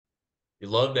You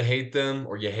love to hate them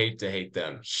or you hate to hate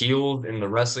them. Heels in the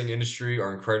wrestling industry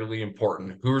are incredibly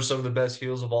important. Who are some of the best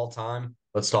heels of all time?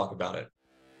 Let's talk about it.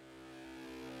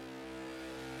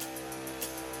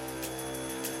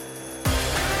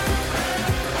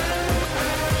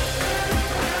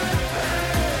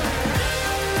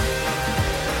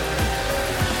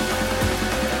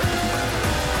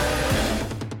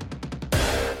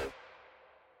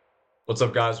 What's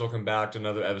up, guys? Welcome back to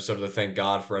another episode of the Thank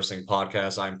God for Wrestling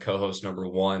podcast. I'm co-host number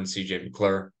one, CJ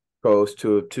McClure. Post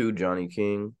 2 of 2, Johnny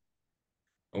King.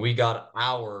 And we got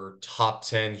our top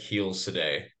 10 heels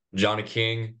today. Johnny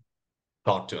King,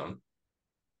 talk to him.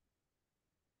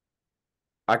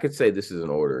 I could say this is an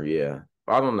order, yeah.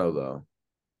 I don't know though.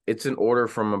 It's an order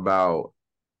from about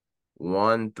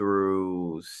 1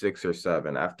 through 6 or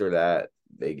 7. After that,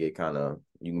 they get kind of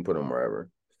you can put them wherever.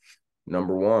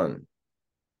 Number one,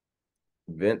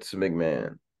 Vince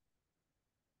McMahon.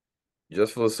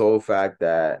 Just for the sole fact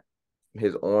that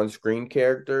his on-screen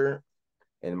character,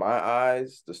 in my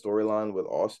eyes, the storyline with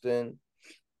Austin,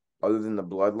 other than the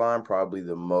bloodline, probably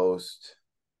the most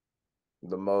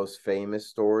famous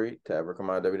story to ever come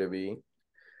out of WWE.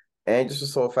 And just the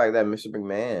sole fact that Mr.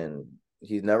 McMahon,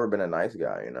 he's never been a nice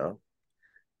guy, you know.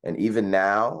 And even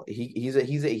now, he's a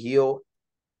heel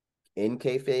in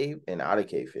kayfabe and out of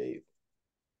kayfabe.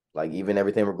 Like even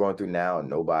everything we're going through now,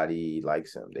 nobody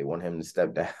likes him. They want him to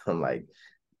step down. Like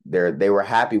they were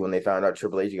happy when they found out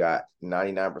Triple H got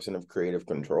 99% of creative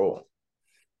control.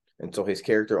 And so his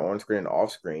character on screen and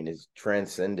off screen is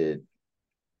transcended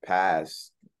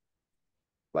past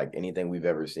like anything we've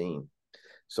ever seen.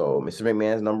 So Mr.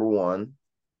 McMahon's number one.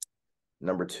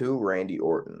 Number two, Randy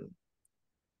Orton.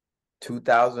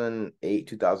 2008,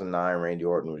 2009, Randy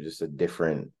Orton was just a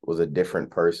different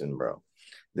person, bro.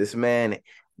 This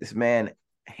man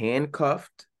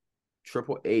handcuffed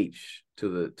Triple H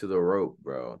to the rope,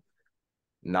 bro.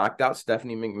 Knocked out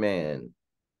Stephanie McMahon,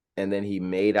 and then he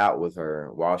made out with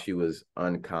her while she was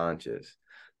unconscious.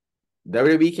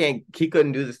 WWE he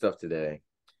couldn't do this stuff today.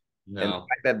 And the No.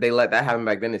 fact that they let that happen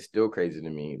back then is still crazy to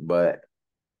me. But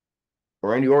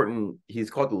Randy Orton,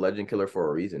 he's called the Legend Killer for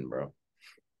a reason, bro.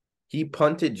 He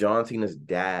punted John Cena's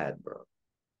dad, bro.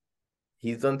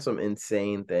 He's done some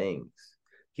insane things.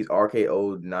 He's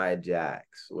RKO'd Nia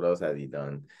Jax. What else has he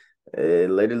done?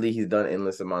 Literally, he's done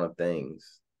endless amount of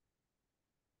things.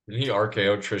 Didn't he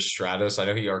RKO Trish Stratus? I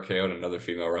know he RKO'd another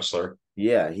female wrestler.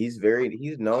 Yeah, he's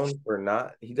known for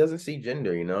not. He doesn't see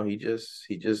gender, you know. He just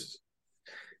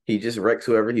wrecks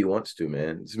whoever he wants to,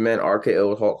 man. This man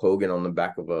RKO'd Hulk Hogan on the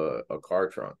back of a car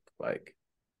trunk, like.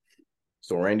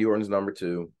 So Randy Orton's number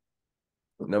two.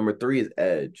 Number three is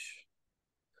Edge.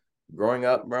 Growing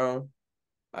up, bro,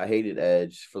 I hated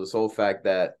Edge for the sole fact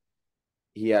that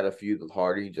he had a feud with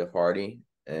Jeff Hardy,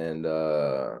 and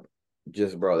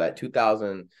just bro, the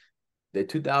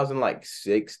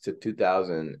 2006 to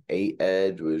 2008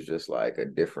 Edge was just like a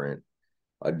different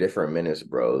menace,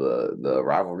 bro. The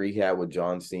rivalry he had with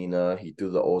John Cena, he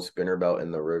threw the old spinner belt in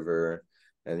the river,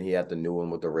 and he had the new one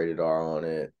with the rated R on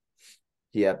it.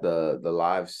 He had the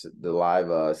live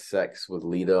sex with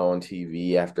Lita on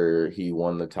TV after he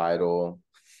won the title.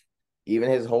 Even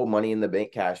his whole Money in the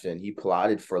Bank cash in, he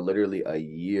plotted for literally a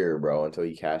year, bro, until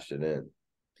he cashed it in.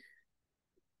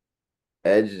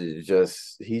 Edge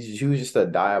is he was just a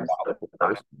diabolical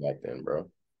person back then,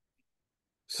 bro.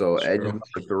 So It's Edge is true.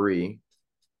 number three.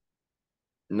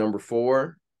 Number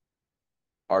four,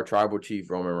 our tribal chief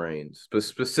Roman Reigns, but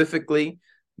specifically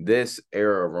this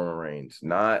era of Roman Reigns,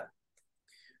 not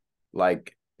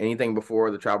like anything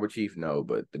before the tribal chief, no,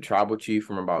 but the tribal chief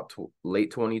from about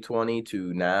late 2020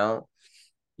 to now.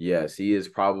 Yes, he is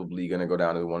probably gonna go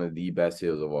down as one of the best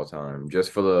heels of all time. Just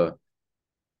for the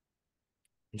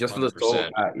sole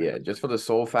 100%. fact, yeah, just for the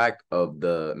sole fact of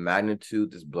the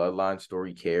magnitude this bloodline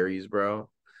story carries, bro.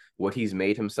 What he's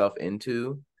made himself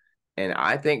into. And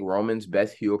I think Roman's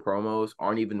best heel promos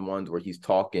aren't even ones where he's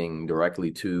talking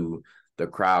directly to the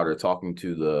crowd or talking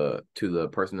to the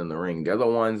person in the ring. They're the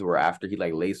ones where after he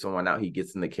like lays someone out, he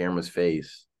gets in the camera's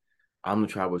face. I'm the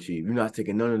tribal chief. You're not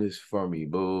taking none of this from me.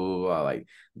 Blah, blah, blah. Like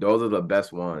those are the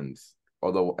best ones.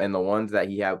 Although and the ones that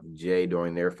he had with Jay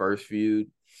during their first feud,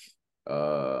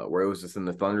 where it was just in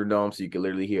the Thunderdome, so you could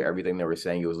literally hear everything they were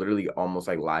saying. It was literally almost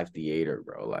like live theater,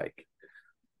 bro. Like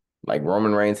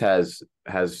Roman Reigns has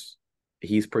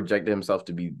he's projected himself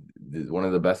to be one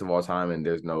of the best of all time, and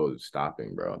there's no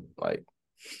stopping, bro. Like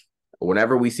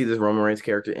whenever we see this Roman Reigns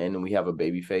character end and we have a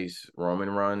babyface Roman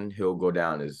run, he'll go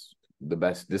down as the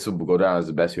best. This will go down as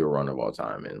the best heel run of all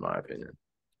time, in my opinion.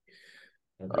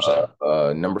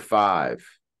 100%. Number five,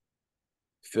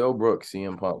 Phil Brooks,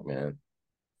 CM Punk, man.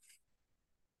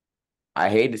 I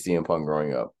hated CM Punk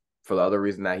growing up for the other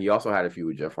reason that he also had a feud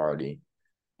with Jeff Hardy,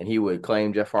 and he would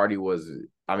claim Jeff Hardy was,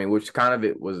 I mean, which kind of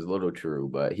it was a little true,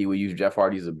 but he would use Jeff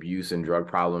Hardy's abuse and drug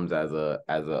problems as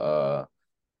a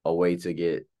way to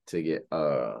get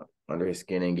under his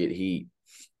skin and get heat.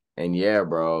 And yeah,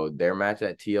 bro, their match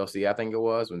at TLC, I think it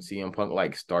was when CM Punk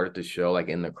like started the show like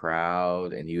in the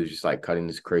crowd, and he was just like cutting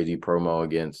this crazy promo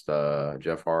against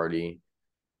Jeff Hardy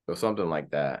or something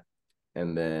like that.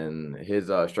 And then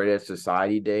his Straight Edge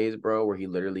Society days, bro, where he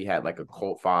literally had like a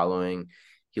cult following.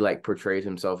 He like portrayed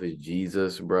himself as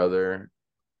Jesus, brother.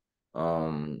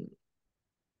 Um,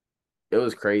 it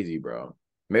was crazy, bro.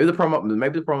 Maybe the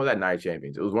promo was at Night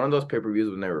Champions. It was one of those pay-per-views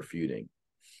when they were feuding.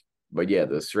 But yeah,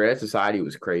 the Straight Edge Society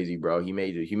was crazy, bro. He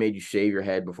made you shave your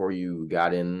head before you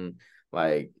got in.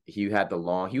 Like he was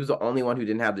the only one who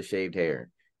didn't have the shaved hair.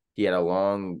 He had a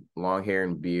long hair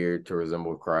and beard to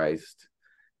resemble Christ.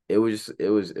 It was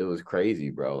crazy,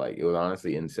 bro. Like it was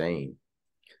honestly insane.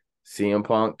 CM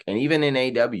Punk, and even in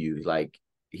AW, like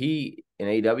he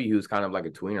in AW, he was kind of like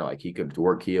a tweener. Like he could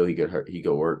work heel, he could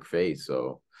work face.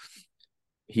 So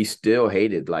he's still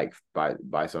hated like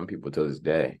by some people to this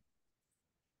day.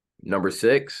 Number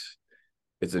six,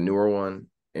 it's a newer one.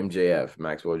 MJF,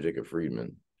 Maxwell Jacob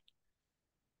Friedman.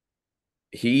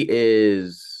 He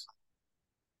is,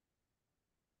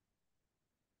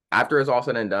 after it's all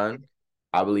said and done,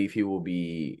 I believe he will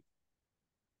be,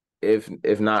 if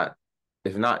if not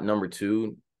if not number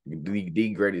two, the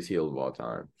greatest heel of all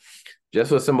time. Just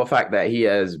for the simple fact that he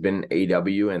has been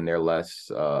AW and they're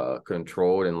less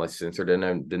controlled and less censored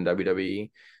than WWE.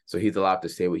 So he's allowed to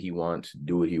say what he wants,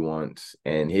 do what he wants,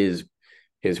 and his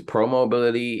promo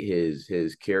ability,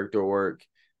 his character work,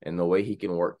 and the way he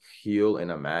can work heel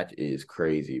in a match is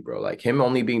crazy, bro. Like him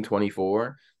only being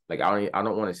 24, like I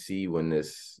don't want to see when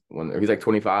he's like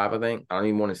 25, I think. I don't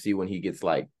even want to see when he gets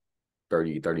like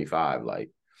 30, 35. Like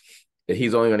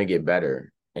he's only gonna get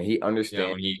better. And he Yeah,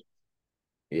 understands, when he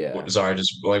yeah, sorry,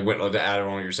 just like went to add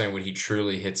on what you're saying, when he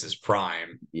truly hits his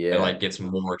prime and yeah. like gets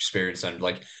more experience and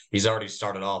like he's already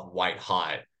started off white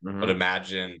hot. But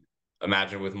Mm-hmm.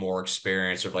 imagine with more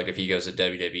experience, or like if he goes to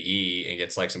WWE and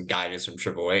gets like some guidance from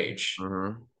Triple H.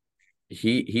 Mm-hmm.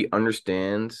 He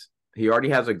understands. He already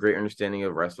has a great understanding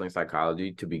of wrestling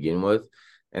psychology to begin with,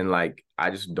 and like I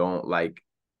just don't like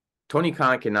Tony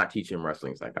Khan cannot teach him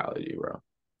wrestling psychology, bro.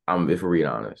 If we're being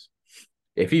honest,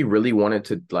 if he really wanted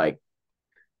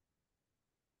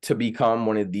to become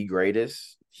one of the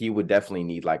greatest, he would definitely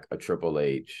need like a Triple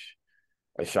H,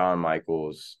 a Shawn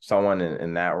Michaels, someone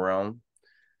in that realm.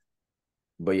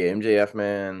 But yeah, MJF,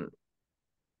 man,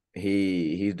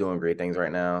 he's doing great things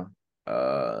right now.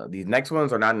 These next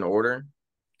ones are not in order.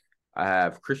 I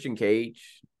have Christian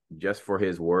Cage just for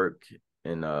his work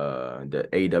in the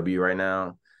AW right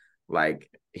now.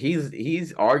 Like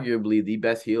he's arguably the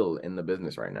best heel in the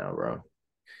business right now, bro.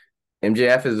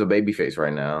 MJF is a babyface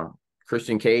right now.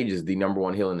 Christian Cage is the number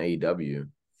one heel in AEW.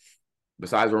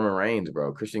 Besides Roman Reigns,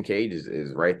 bro. Christian Cage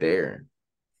is right there.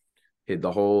 Hit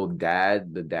the whole dad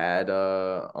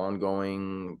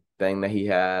ongoing thing that he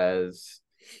has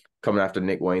coming after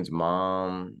Nick Wayne's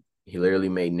mom. He literally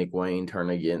made Nick Wayne turn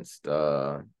against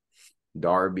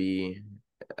Darby.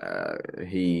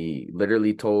 He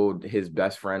literally told his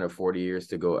best friend of 40 years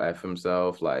to go F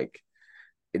himself. Like,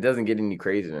 it doesn't get any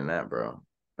crazier than that, bro.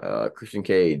 Christian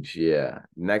Cage, yeah.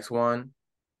 Next one,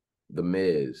 The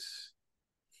Miz.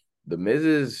 The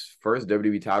Miz's first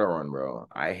WWE title run, bro.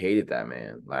 I hated that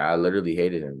man. Like, I literally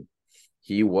hated him.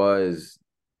 He was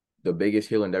the biggest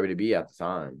heel in WWE at the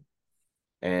time.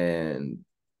 And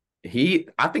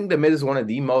I think The Miz is one of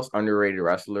the most underrated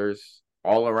wrestlers,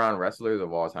 all around wrestlers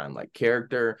of all time. Like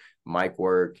character, mic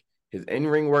work, his in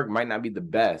ring work might not be the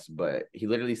best, but he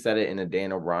literally said it in a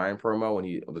Dan O'Brien promo when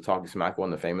the Talking Smack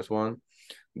one, the famous one,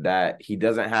 that he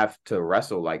doesn't have to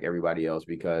wrestle like everybody else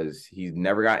because he's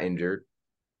never got injured.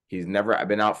 He's never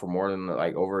been out for more than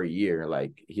like over a year.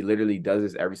 Like he literally does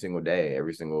this every single day,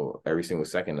 every single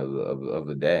second of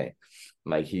the day.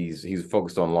 Like he's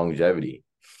focused on longevity.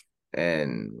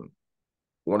 And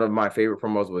one of my favorite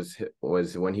promos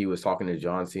was when he was talking to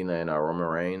John Cena and Roman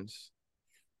Reigns.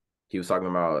 He was talking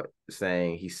about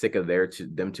saying he's sick of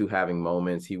them two having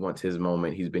moments. He wants his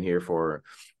moment. He's been here for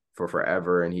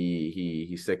forever, and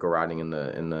he's sick of riding in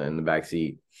the back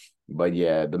seat. But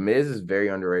yeah, the Miz is very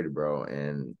underrated, bro.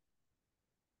 And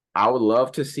I would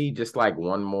love to see just like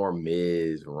one more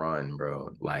Miz run, bro.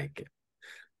 Like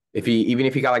if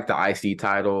he got like the IC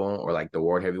title or like the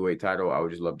World Heavyweight title, I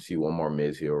would just love to see one more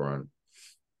Miz heel run.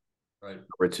 Right.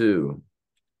 Number two,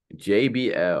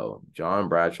 JBL, John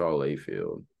Bradshaw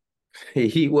Layfield.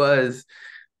 He was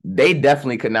they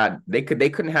definitely could not. They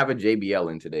couldn't have a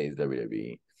JBL in today's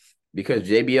WWE because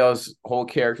JBL's whole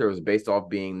character was based off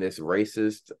being this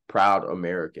racist, proud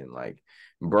American. Like,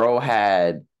 bro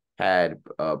had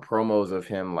promos of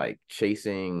him like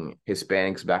chasing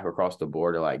Hispanics back across the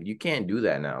border. Like, you can't do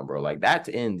that now, bro. Like, that's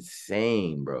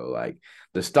insane, bro. Like,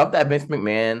 the stuff that Vince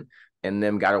McMahon and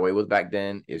them got away with back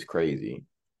then is crazy.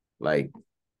 Like,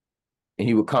 and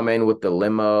he would come in with the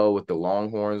limo with the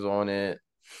Longhorns on it.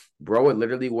 Bro would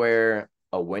literally wear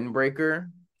a windbreaker,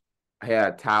 he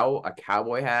had a towel, a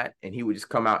cowboy hat, and he would just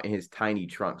come out in his tiny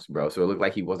trunks, bro. So it looked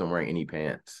like he wasn't wearing any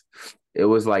pants. It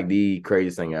was like the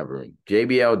craziest thing ever.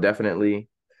 JBL definitely.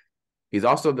 He's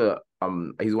also the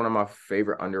he's one of my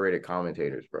favorite underrated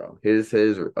commentators, bro. His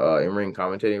in-ring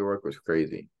commentating work was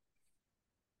crazy.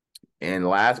 And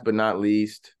last but not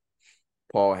least,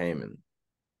 Paul Heyman.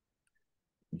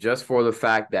 Just for the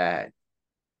fact that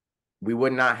we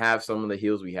would not have some of the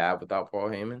heels we have without Paul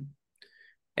Heyman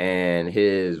and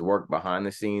his work behind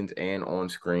the scenes and on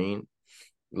screen.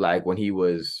 Like when he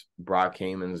was Brock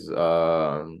Heyman's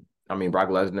Brock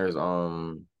Lesnar's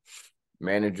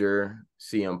manager,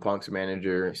 CM Punk's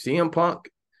manager. CM Punk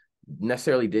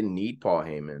necessarily didn't need Paul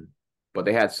Heyman, but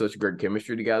they had such great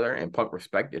chemistry together, and Punk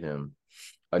respected him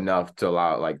enough to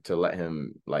let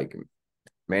him like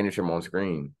manage him on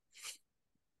screen.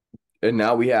 And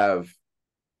now we have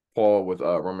Paul with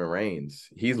Roman Reigns.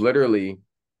 He's literally,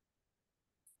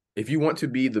 if you want to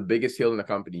be the biggest heel in the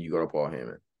company, you go to Paul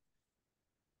Heyman.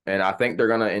 And I think they're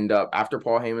gonna end up after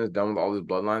Paul Heyman's done with all this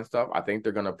bloodline stuff. I think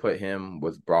they're gonna put him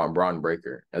with Braun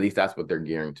Breaker. At least that's what they're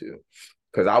gearing to.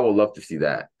 Because I would love to see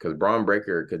that. Because Braun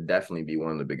Breaker could definitely be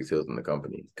one of the biggest heels in the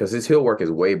company. Because his heel work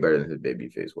is way better than his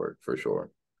babyface work for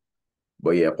sure.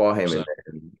 But yeah, Paul Heyman.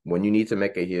 Man, when you need to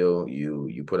make a heel,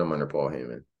 you put him under Paul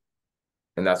Heyman,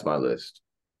 and that's my list.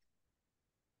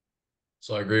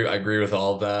 So I agree. I agree with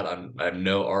all of that. I have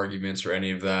no arguments or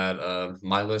any of that.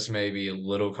 My list may be a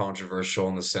little controversial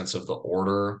in the sense of the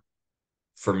order.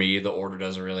 For me, the order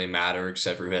doesn't really matter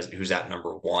except for who's at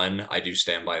number one. I do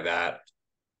stand by that.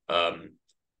 Um,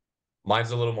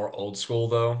 Mine's a little more old school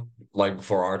though, like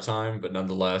before our time, but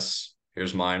nonetheless,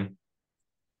 here's mine.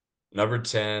 Number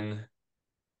 10,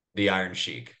 the Iron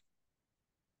Sheik.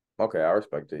 Okay, I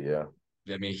respect it. Yeah.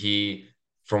 I mean,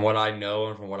 from what I know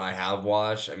and from what I have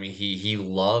watched, I mean, he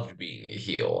loved being a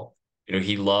heel. You know,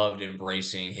 he loved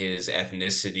embracing his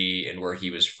ethnicity and where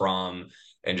he was from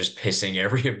and just pissing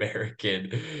every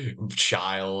American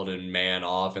child and man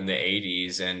off in the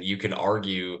 80s. And you can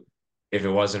argue if it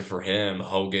wasn't for him,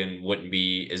 Hogan wouldn't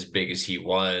be as big as he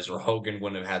was, or Hogan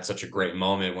wouldn't have had such a great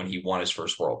moment when he won his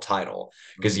first world title.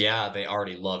 Because, yeah, they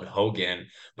already loved Hogan,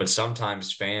 but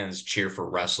sometimes fans cheer for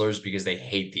wrestlers because they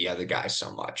hate the other guy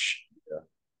so much.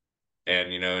 Yeah.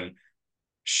 And, and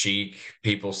Sheik,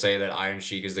 people say that Iron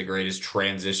Sheik is the greatest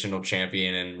transitional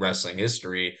champion in wrestling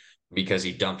history because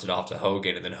he dumped it off to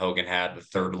Hogan, and then Hogan had the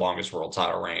third longest world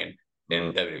title reign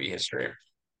in WWE history.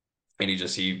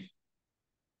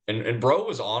 And and bro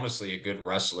was honestly a good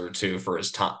wrestler too for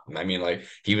his time. I mean, like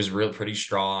he was real pretty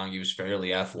strong. He was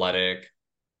fairly athletic.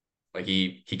 Like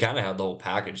he kind of had the whole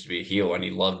package to be a heel, and he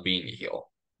loved being a heel.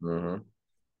 Mm-hmm.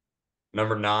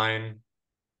 Number 9,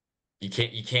 you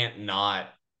can't not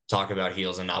talk about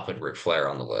heels and not put Ric Flair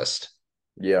on the list.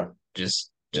 Yeah.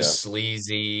 Just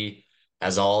sleazy,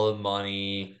 has all the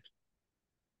money.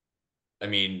 I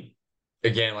mean,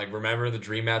 again, like remember the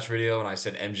dream match video when I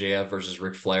said MJF versus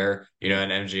Ric Flair,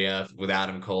 and MJF with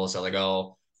Adam Cole said like,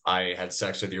 oh, I had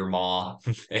sex with your mom.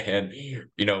 And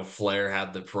Flair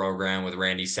had the program with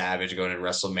Randy Savage going to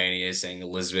WrestleMania saying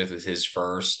Elizabeth was his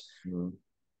first. Mm-hmm.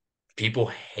 People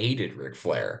hated Ric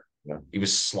Flair. Yeah. He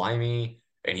was slimy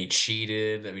and he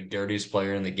cheated. I mean, dirtiest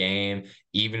player in the game,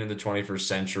 even in the 21st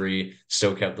century,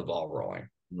 still kept the ball rolling.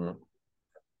 Mm-hmm.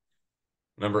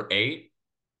 Number 8,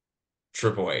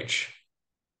 Triple H.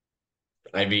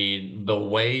 I mean, the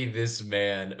way this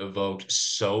man evoked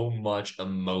so much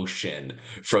emotion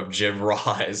from Jim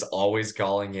Ross, always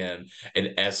calling him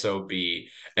an SOB.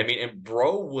 I mean, and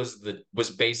bro was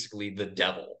basically the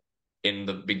devil in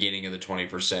the beginning of the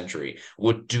 21st century.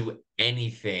 Would do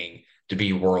anything to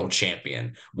be world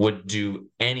champion, would do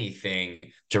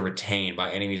anything to retain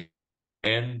by any means.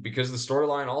 And because the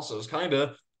storyline also is kind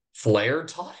of Flair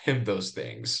taught him those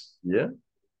things. Yeah.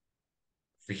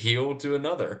 Heel to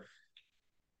another.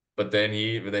 But then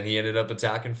he ended up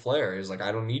attacking Flair. He was like,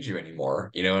 I don't need you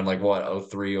anymore. In like what,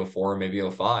 03, 04, maybe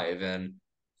 05. And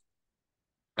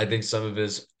I think some of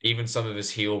his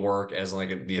heel work as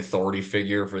like the authority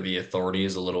figure for the authority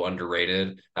is a little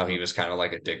underrated. How he was kind of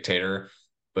like a dictator.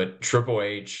 But Triple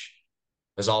H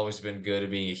has always been good at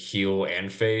being a heel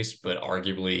and face, but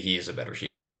arguably he is a better heel.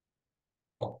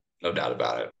 No doubt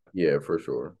about it. Yeah, for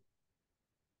sure.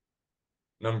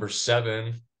 Number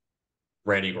 7,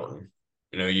 Randy Orton.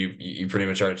 You pretty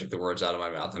much already took the words out of my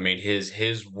mouth. I mean,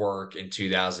 his work in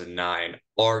 2009,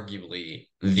 arguably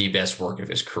the best work of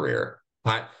his career.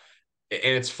 And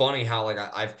it's funny how like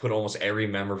I've put almost every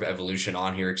member of Evolution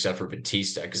on here except for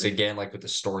Batista, because again, like with the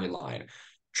storyline,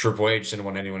 Triple H didn't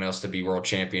want anyone else to be world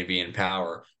champion, be in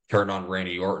power, turned on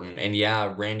Randy Orton, and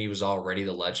yeah, Randy was already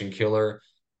the Legend Killer.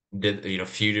 Did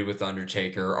feuded with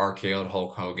Undertaker, RKO'd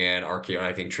Hulk Hogan, RKO'd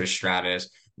I think Trish Stratus,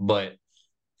 but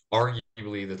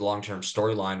arguably the long term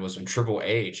storyline was when Triple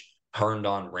H turned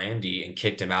on Randy and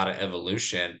kicked him out of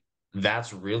Evolution.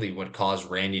 That's really what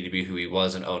caused Randy to be who he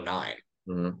was in '09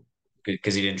 Mm-hmm.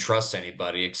 because he didn't trust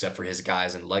anybody except for his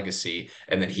guys in Legacy.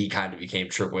 And then he kind of became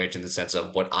Triple H in the sense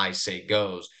of what I say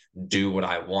goes, do what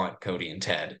I want, Cody and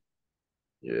Ted.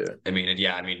 Yeah. I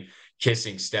mean,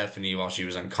 kissing Stephanie while she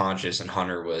was unconscious and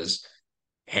Hunter was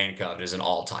handcuffed is an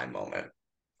all-time moment.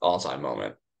 All-time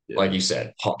moment. Like Yeah. you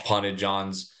said, punted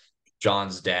John's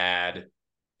dad.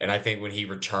 And I think when he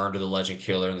returned to the Legend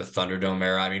Killer in the Thunderdome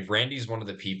era, I mean, Randy's one of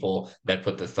the people that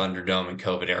put the Thunderdome and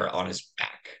COVID era on his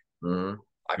back. Mm-hmm.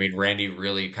 I mean, Randy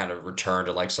really kind of returned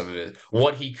to like some of it,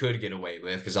 what he could get away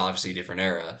with, because obviously a different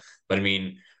era. But I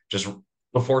mean, just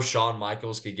before Shawn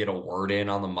Michaels could get a word in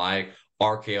on the mic,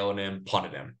 RKO'd him,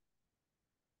 punted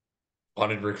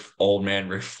old man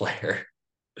Ric Flair.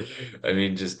 I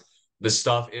mean, just the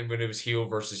stuff when it was heel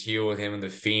versus heel with him and the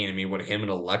Fiend. I mean, what him and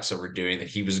Alexa were doing, that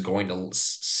he was going to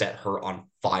set her on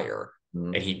fire,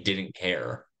 Mm-hmm. and he didn't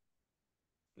care.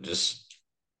 Just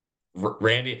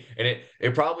Randy, and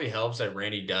it probably helps that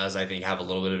Randy does, I think, have a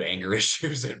little bit of anger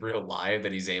issues in real life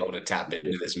that he's able to tap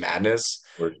into this madness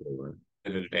For sure.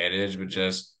 an advantage. But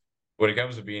just when it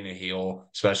comes to being a heel,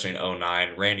 especially in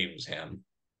 '09, Randy was him.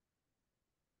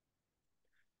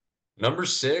 Number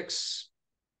 6,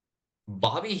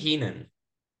 Bobby Heenan.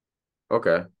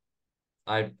 Okay.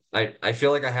 I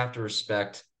feel like I have to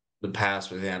respect the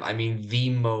past with him. I mean, the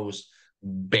most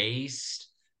based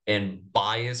and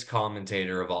biased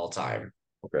commentator of all time.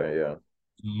 Okay. Yeah.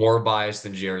 More biased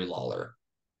than Jerry Lawler.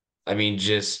 I mean,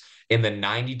 just in the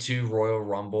 '92 Royal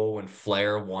Rumble when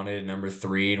Flair won it at number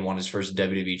 3 and won his first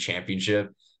WWE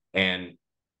championship, and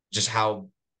just how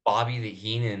Bobby the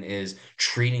Heenan is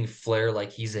treating Flair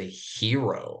like he's a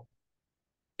hero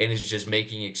and is just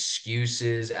making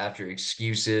excuses after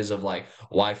excuses of like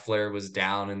why Flair was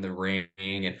down in the ring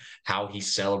and how he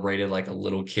celebrated like a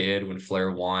little kid when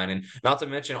Flair won. And not to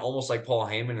mention almost like Paul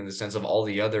Heyman in the sense of all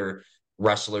the other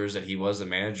wrestlers that he was the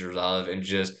managers of, and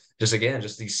just again,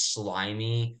 just these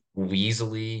slimy,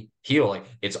 weaselly heel. Like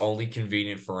it's only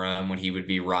convenient for him when he would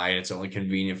be right. It's only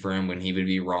convenient for him when he would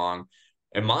be wrong.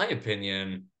 In my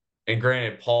opinion, and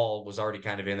granted, Paul was already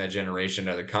kind of in that generation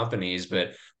of the companies,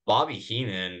 but Bobby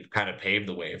Heenan kind of paved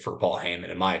the way for Paul Heyman,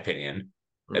 in my opinion.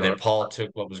 And No. then Paul took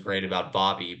what was great about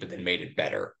Bobby, but then made it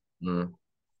better Mm-hmm.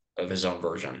 of his own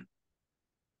version.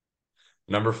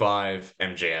 Number 5,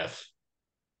 MJF.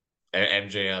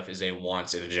 MJF is a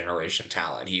once in a generation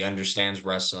talent. He understands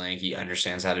wrestling. He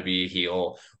understands how to be a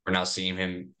heel. We're now seeing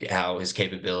him, how his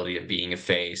capability of being a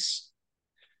face.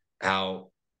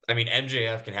 How, I mean,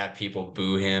 MJF can have people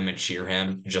boo him and cheer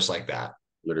him just like that.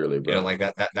 Literally, bro. Like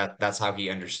that's how he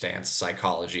understands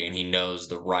psychology, and he knows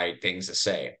the right things to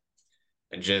say.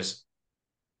 And just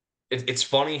it's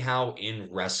funny how in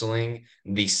wrestling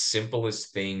the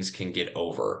simplest things can get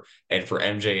over. And for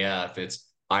MJF, it's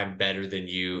I'm better than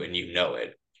you and you know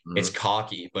it. It's Mm-hmm.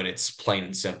 cocky, but it's plain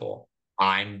and simple.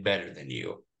 I'm better than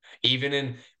you.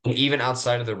 Even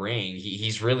outside of the ring,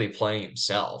 he's really playing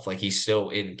himself. Like he's still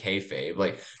in kayfabe.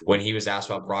 Like when he was asked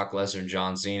about Brock Lesnar and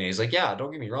John Cena, he's like, "Yeah,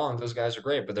 don't get me wrong, those guys are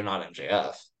great, but they're not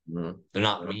MJF. Mm-hmm. They're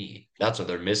not me. That's what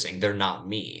they're missing. They're not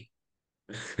me."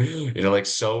 Like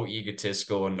so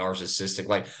egotistical and narcissistic.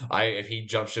 Like if he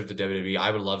jumped ship to WWE,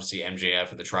 I would love to see MJF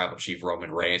and the Tribal Chief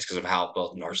Roman Reigns because of how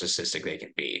both narcissistic they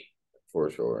can be. For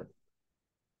sure.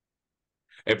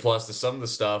 And plus, some of the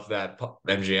stuff that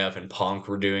MJF and Punk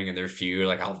were doing in their feud,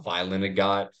 like how violent it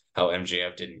got, how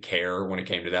MJF didn't care when it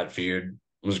came to that feud,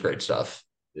 was great stuff.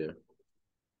 Yeah.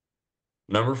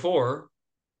 Number 4,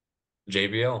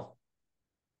 JBL.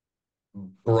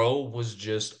 Bro was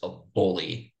just a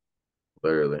bully.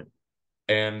 Literally.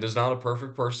 And there's not a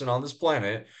perfect person on this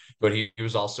planet, but he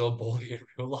was also a bully in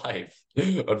real life,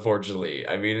 unfortunately.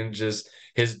 I mean, and just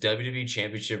his WWE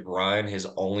championship run, his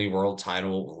only world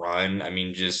title run, I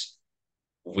mean, just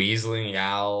weaseling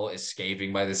out,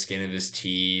 escaping by the skin of his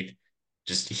teeth,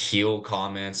 just heel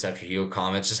comments after heel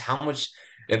comments, just how much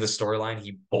in the storyline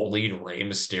he bullied Rey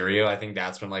Mysterio. I think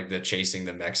that's when like the chasing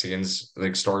the Mexicans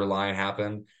like storyline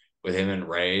happened with him and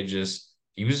Rey. Just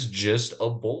He was just a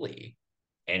bully,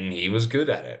 and he was good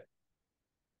at it.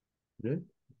 Yeah.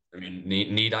 I mean,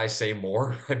 need I say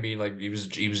more? I mean, like he was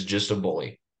just a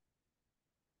bully.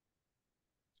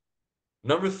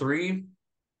 Number three,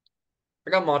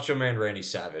 I got Macho Man Randy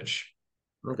Savage.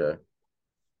 Okay.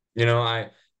 You know, I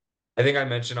think I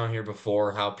mentioned on here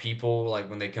before how people like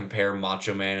when they compare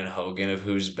Macho Man and Hogan of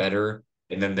who's better,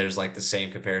 and then there's like the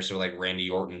same comparison with like Randy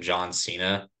Orton, John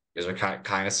Cena, because they're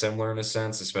kind of similar in a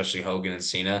sense, especially Hogan and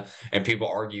Cena. And people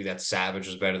argue that Savage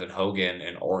was better than Hogan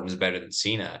and Orton's better than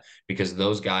Cena because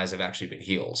those guys have actually been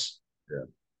heels. Yeah.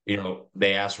 You know,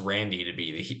 they asked Randy to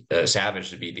be the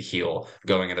Savage to be the heel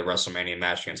going in the WrestleMania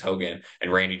match against Hogan,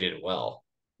 and Randy did it well.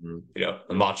 Mm. You know,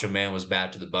 the Macho Man was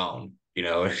bad to the bone. You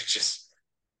know, it's just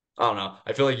I don't know.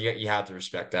 I feel like you have to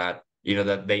respect that. You know,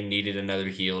 that they needed another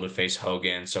heel to face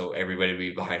Hogan, so everybody would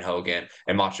be behind Hogan,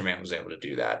 and Macho Man was able to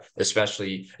do that.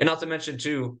 Especially, and not to mention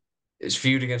too, his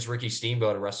feud against Ricky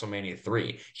Steamboat at WrestleMania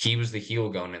 3. He was the heel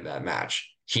going in that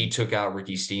match. He took out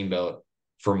Ricky Steamboat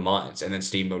for months, and then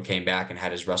Steamboat came back and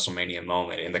had his WrestleMania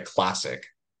moment in the classic.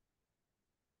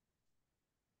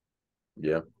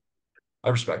 Yeah. I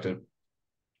respect it.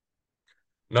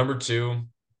 Number two,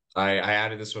 I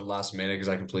added this one last minute because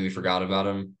I completely forgot about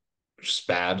him, which is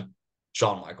bad.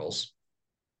 Shawn Michaels.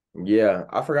 Yeah.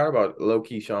 I forgot about low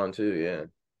key Sean too. Yeah.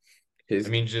 I His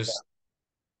mean, just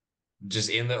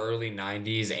in the early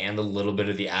 90s and the little bit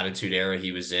of the attitude era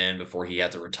he was in before he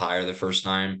had to retire the first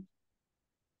time,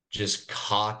 just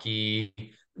cocky,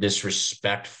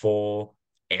 disrespectful,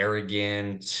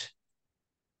 arrogant.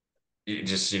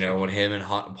 Just, what him and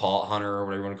Paul Hunter or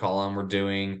whatever you want to call him were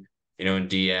doing, in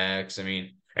DX. I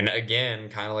mean, and again,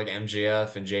 kind of like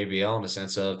MJF and JBL in the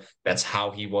sense of that's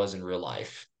how he was in real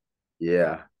life.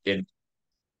 yeah. And,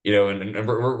 and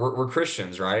we're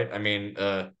Christians, right? I mean,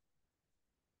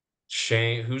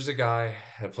 Shane, who's the guy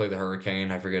that played the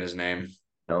Hurricane? I forget his name.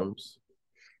 Helms.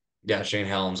 Yeah, Shane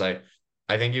Helms. I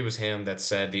think it was him that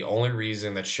said the only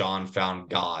reason that Sean found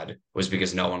God was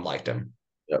because no one liked him.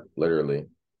 Yep. Literally.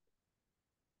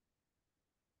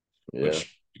 Yeah.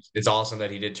 Which it's awesome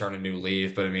that he did turn a new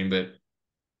leaf, but I mean,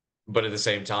 but at the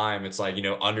same time, it's like,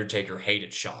 Undertaker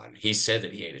hated Sean. He said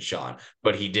that he hated Sean,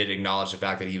 but he did acknowledge the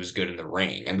fact that he was good in the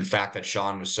ring. And the fact that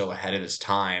Sean was so ahead of his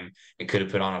time and could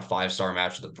have put on a 5-star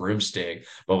match with a broomstick,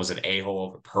 but was an a-hole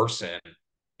of a person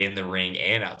in the ring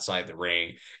and outside the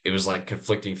ring, it was like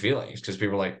conflicting feelings because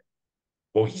people were like,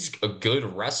 well, he's a good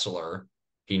wrestler.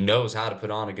 He knows how to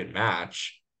put on a good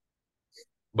match,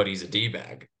 but he's a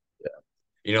D-bag.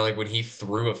 Like when he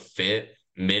threw a fit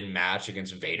mid-match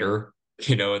against Vader,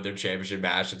 in their championship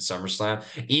match at SummerSlam,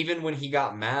 even when he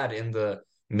got mad in the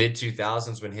mid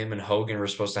 2000s when him and Hogan were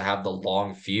supposed to have the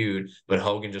long feud, but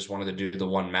Hogan just wanted to do the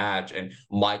one match, and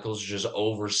Michaels just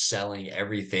overselling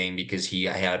everything because he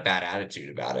had a bad attitude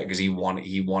about it because he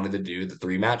wanted to do the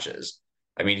 3 matches.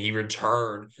 I mean, he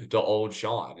returned to old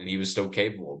Sean, and he was still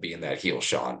capable of being that heel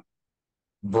Sean.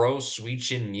 Bro, sweet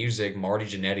chin music, Marty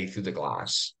Jannetty through the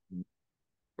glass,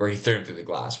 or he threw him through the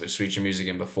glass, but sweet chin music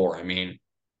in before. I mean,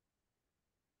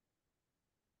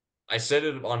 I said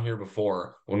it on here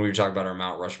before when we were talking about our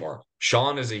Mount Rushmore.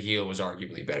 Sean as a heel was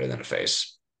arguably better than a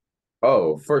face.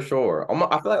 Oh, for sure.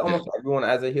 I feel like Yeah, almost everyone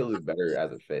as a heel is better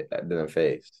as a face than a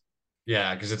face.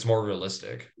 yeah, because it's more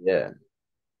realistic. Yeah.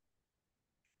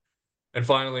 And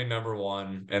finally, number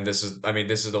one, and this is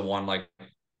the one like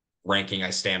ranking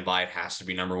I stand by. It has to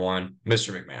be number one,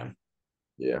 Mr. McMahon.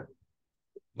 Yeah.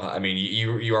 I mean,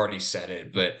 you already said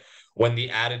it, but when the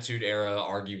Attitude Era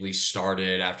arguably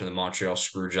started after the Montreal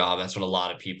Screwjob, that's when a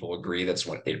lot of people agree that's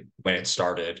when it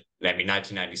started. I mean,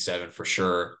 1997 for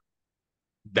sure.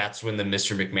 That's when the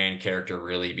Mr. McMahon character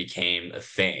really became a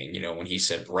thing. When he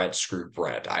said, Brett screwed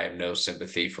Brett. I have no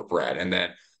sympathy for Brett. And then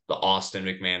the Austin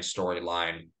McMahon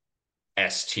storyline,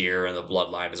 S tier, and the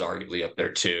bloodline is arguably up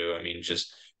there too. I mean,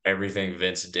 just everything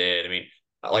Vince did. I mean,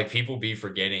 like people be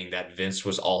forgetting that Vince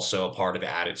was also a part of the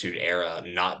Attitude Era,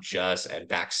 not just at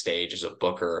backstage as a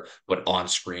booker, but on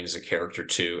screen as a character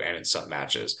too, and in some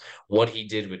matches. What he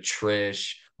did with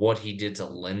Trish, what he did to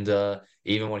Linda,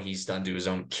 even what he's done to his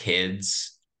own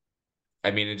kids.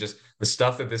 I mean, it just the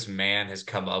stuff that this man has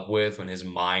come up with when his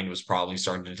mind was probably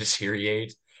starting to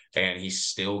deteriorate and he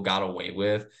still got away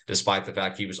with, despite the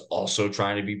fact he was also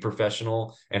trying to be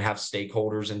professional and have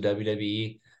stakeholders in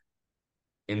WWE.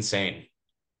 Insane.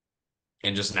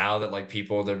 And just now that like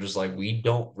people, they're just like, we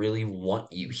don't really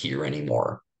want you here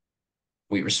anymore.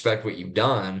 We respect what you've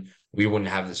done. We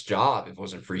wouldn't have this job if it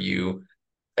wasn't for you.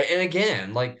 And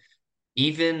again, like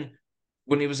even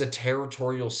when it was a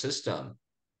territorial system,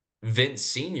 Vince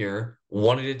Sr.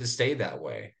 wanted it to stay that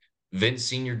way. Vince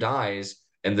Sr. dies,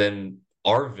 and then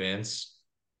our Vince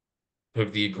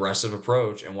took the aggressive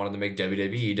approach and wanted to make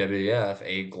WWE, WWF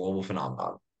a global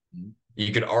phenomenon.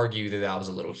 You could argue that that was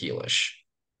a little heelish,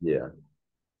 Yeah.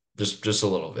 just a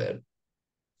little bit.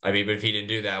 I mean, but if he didn't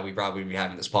do that, we'd probably be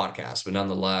having this podcast. But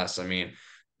nonetheless, I mean,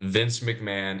 Vince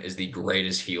McMahon is the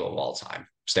greatest heel of all time.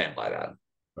 Stand by that.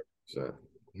 So,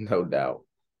 no doubt.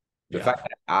 The Yeah. fact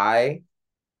that I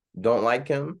don't like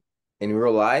him in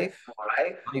real life,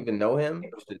 I don't even know him,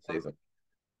 should say something.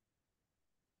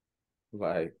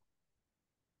 Like,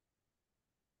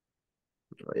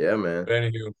 yeah, man. But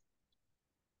anywho,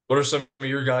 what are some of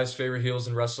your guys' favorite heels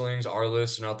in wrestling? Our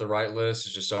list, not the right list.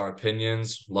 It's just our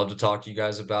opinions. Love to talk to you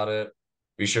guys about it.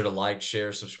 Be sure to like,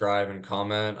 share, subscribe, and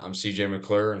comment. I'm CJ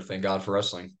McClure, and thank God for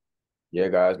wrestling. Yeah,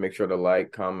 guys, make sure to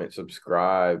like, comment,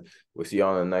 subscribe. We'll see you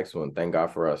on the next one. Thank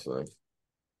God for wrestling.